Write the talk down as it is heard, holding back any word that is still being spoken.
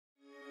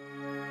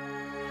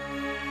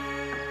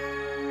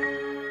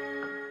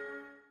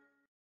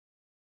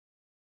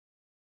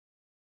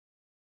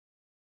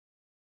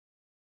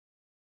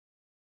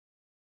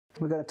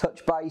we're going to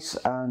touch base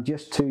and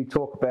just to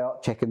talk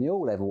about checking the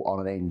oil level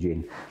on an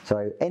engine.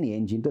 So any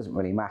engine, doesn't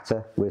really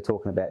matter. We're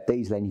talking about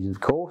diesel engines,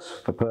 of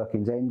course, for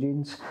Perkins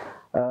engines,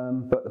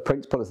 but the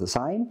principle is the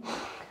same.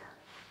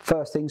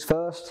 First things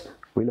first,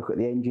 we look at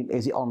the engine,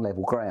 is it on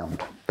level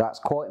ground? That's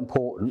quite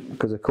important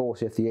because of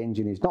course if the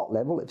engine is not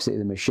level, if it's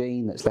in a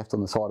machine that's left on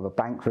the side of a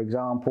bank for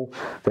example,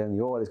 then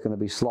the oil is going to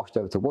be sloshed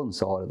over to one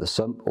side of the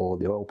sump or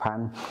the oil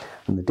pan,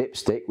 and the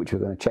dipstick, which we're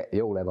going to check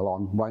the oil level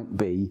on, won't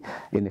be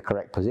in the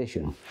correct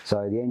position.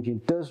 So the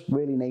engine does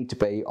really need to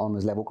be on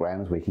as level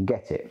ground as we can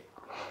get it.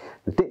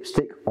 The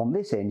dipstick on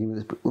this engine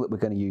that we're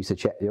going to use to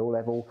check the oil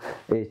level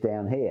is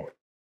down here.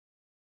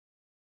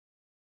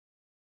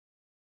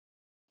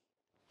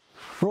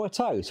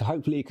 Righto, so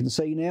hopefully you can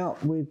see now,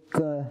 we've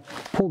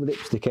pulled the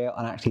dipstick out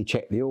and actually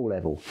check the oil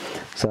level.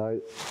 So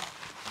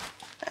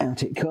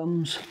out it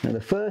comes. Now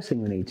the first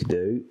thing we need to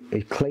do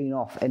is clean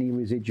off any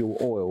residual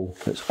oil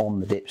that's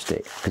on the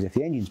dipstick, because if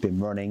the engine's been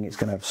running it's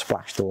going to have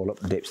splashed oil up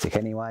the dipstick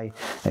anyway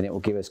and it will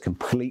give us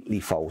completely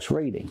false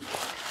reading.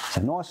 So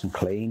nice and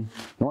clean,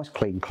 nice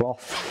clean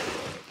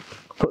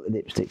cloth, put the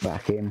dipstick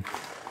back in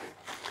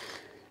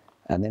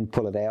and then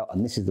pull it out,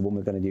 and this is the one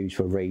we're going to use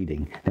for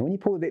reading. Now when you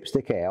pull the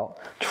dipstick out,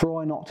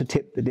 try not to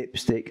tip the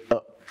dipstick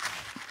up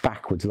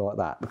backwards like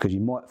that, because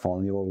you might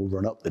find the oil will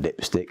run up the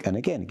dipstick and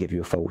again give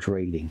you a false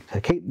reading. So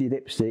keep the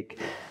dipstick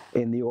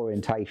in the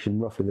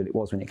orientation roughly that it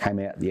was when it came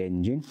out of the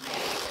engine.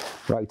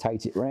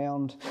 Rotate it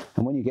round,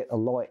 and when you get the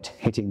light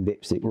hitting the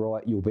dipstick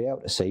right, you'll be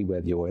able to see where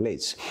the oil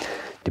is.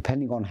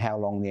 Depending on how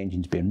long the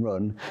engine's been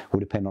run will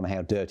depend on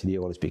how dirty the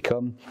oil has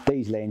become.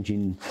 Diesel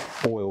engine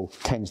oil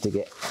tends to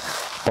get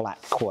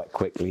black quite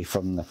quickly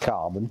from the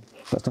carbon.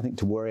 That's nothing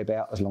to worry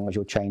about as long as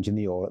you're changing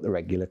the oil at the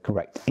regular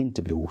correct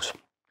intervals.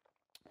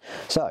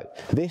 So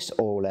this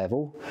oil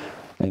level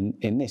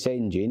in this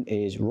engine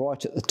is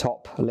right at the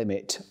top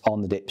limit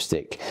on the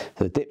dipstick.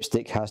 The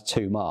dipstick has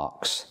two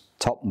marks,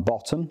 top and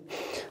bottom,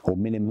 or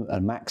minimum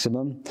and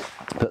maximum,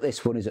 but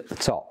this one is at the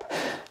top.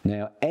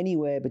 Now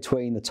anywhere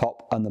between the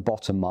top and the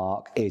bottom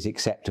mark is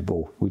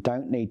acceptable. We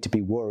don't need to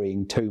be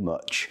worrying too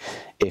much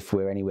if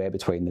we're anywhere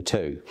between the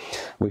two.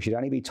 We should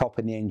only be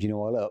topping the engine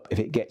oil up if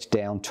it gets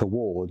down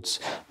towards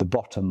the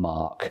bottom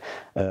mark.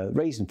 The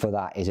reason for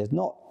that is there's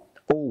not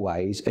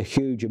always a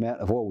huge amount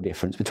of oil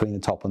difference between the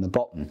top and the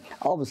bottom,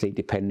 obviously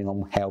depending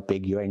on how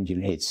big your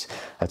engine is.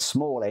 A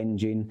small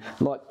engine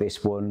like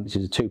this one, which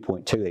is a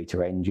 2.2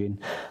 litre engine,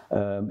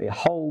 it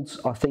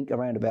holds I think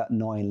around about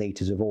 9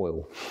 litres of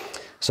oil.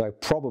 So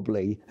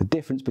probably the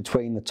difference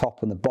between the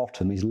top and the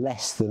bottom is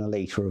less than a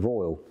litre of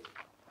oil.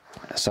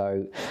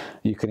 So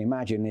you can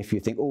imagine if you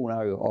think, oh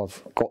no,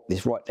 I've got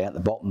this right down at the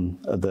bottom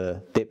of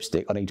the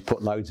dipstick, I need to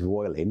put loads of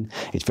oil in,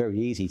 it's very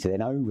easy to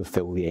then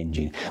overfill the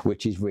engine,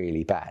 which is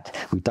really bad.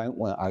 We don't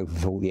want to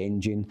overfill the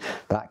engine.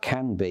 That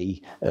can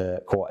be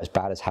quite as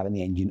bad as having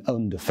the engine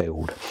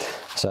underfilled.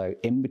 So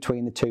in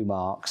between the two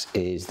marks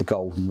is the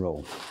golden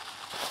rule.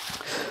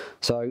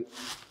 So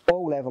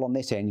oil level on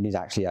this engine is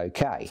actually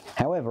okay.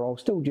 However, I'll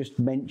still just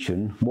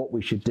mention what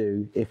we should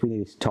do if we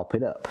need to top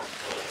it up.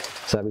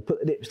 So we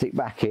put the dipstick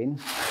back in,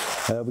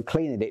 we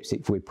clean the dipstick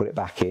before we put it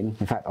back in.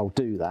 In fact, I'll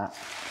do that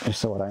just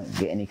so I don't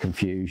get any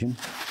confusion.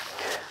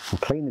 We'll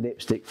clean the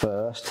dipstick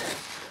first,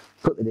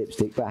 put the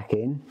dipstick back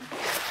in,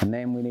 and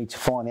then we need to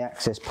find the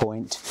access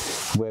point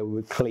where we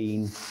would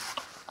find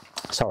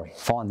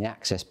the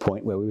access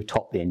point where we would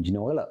top the engine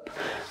oil up.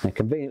 Now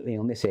conveniently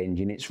on this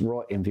engine it's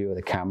right in view of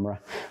the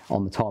camera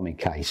on the timing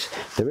case.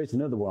 There is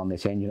another one on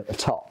this engine at the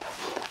top.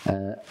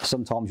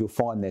 Sometimes you'll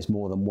find there's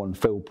more than one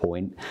fill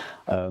point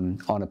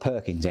on a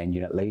Perkins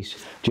engine at least,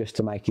 just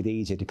to make it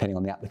easier depending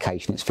on the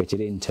application it's fitted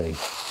into.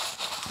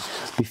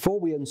 Before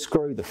we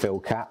unscrew the fill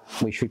cap,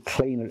 we should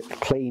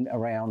clean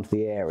around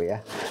the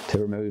area to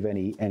remove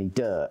any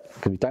dirt,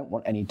 because we don't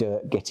want any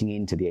dirt getting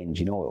into the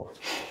engine oil.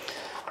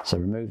 So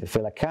remove the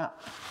filler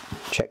cap,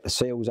 check the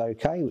seal's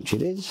okay, which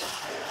it is,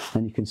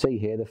 and you can see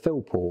here the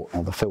fill port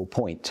or the fill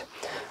point.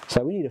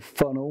 So we need a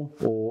funnel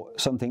or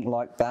something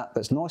like that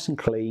that's nice and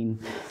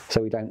clean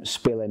so we don't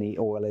spill any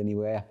oil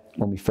anywhere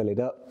when we fill it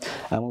up,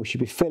 and we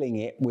should be filling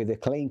it with a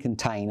clean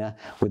container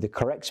with the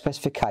correct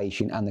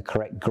specification and the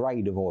correct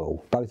grade of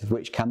oil, both of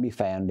which can be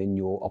found in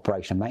your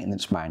operation and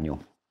maintenance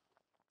manual.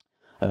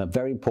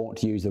 Very important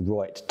to use the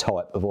right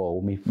type of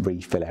oil when we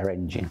refill our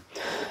engine.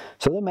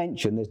 So as I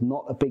mentioned, there's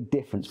not a big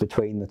difference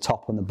between the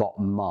top and the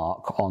bottom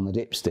mark on the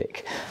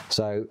dipstick.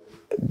 So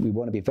we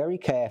want to be very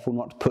careful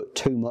not to put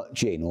too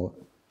much in, or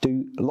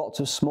do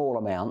lots of small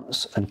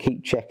amounts and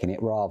keep checking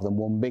it rather than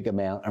one big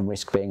amount and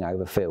risk being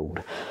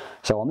overfilled.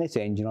 So on this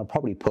engine I'd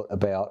probably put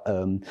about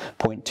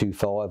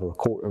 0.25 or a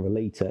quarter of a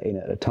litre in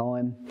at a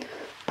time,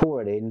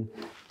 pour it in,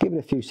 give it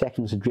a few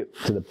seconds to drip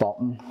to the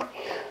bottom,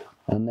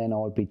 and then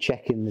I'd be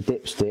checking the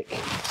dipstick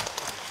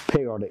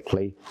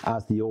periodically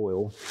as the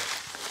oil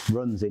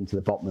runs into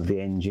the bottom of the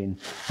engine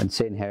and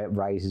seeing how it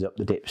raises up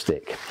the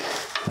dipstick.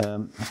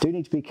 Do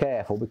need to be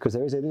careful because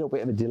there is a little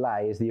bit of a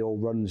delay as the oil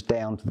runs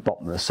down to the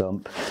bottom of the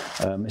sump,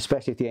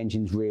 especially if the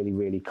engine's really,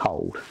 really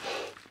cold.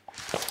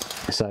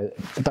 So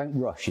don't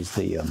rush is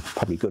the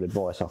probably good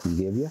advice I can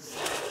give you.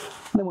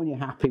 And then when you're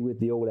happy with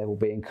the oil level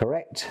being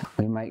correct,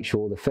 we make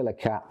sure the filler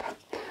cap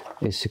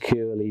is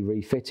securely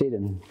refitted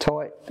and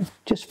tight.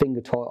 Just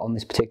finger tight on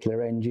this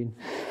particular engine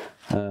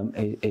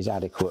is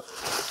adequate,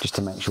 just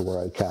to make sure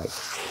we're okay.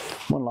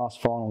 One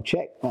last final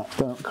check, that's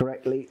done up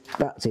correctly,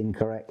 that's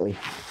incorrectly.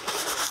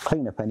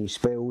 Clean up any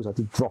spills. I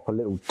did drop a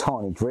little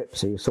tiny drip,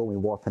 so you saw me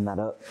wiping that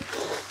up.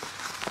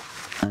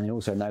 And you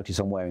also notice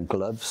I'm wearing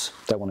gloves,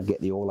 don't want to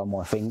get the oil on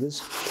my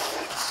fingers.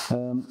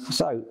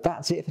 So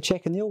that's it for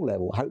checking the oil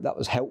level. I hope that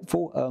was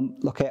helpful.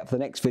 Look out for the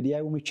next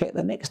video when we check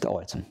the next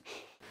item.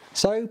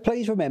 So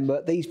please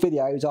remember, these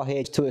videos are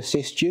here to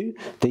assist you.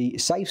 The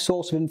safe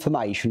source of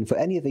information for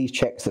any of these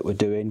checks that we're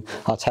doing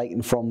are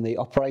taken from the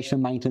Operation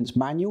and Maintenance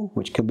Manual,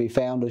 which can be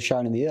found as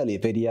shown in the earlier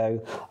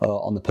video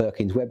on the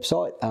Perkins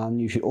website,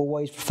 and you should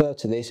always refer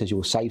to this as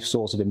your safe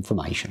source of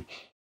information.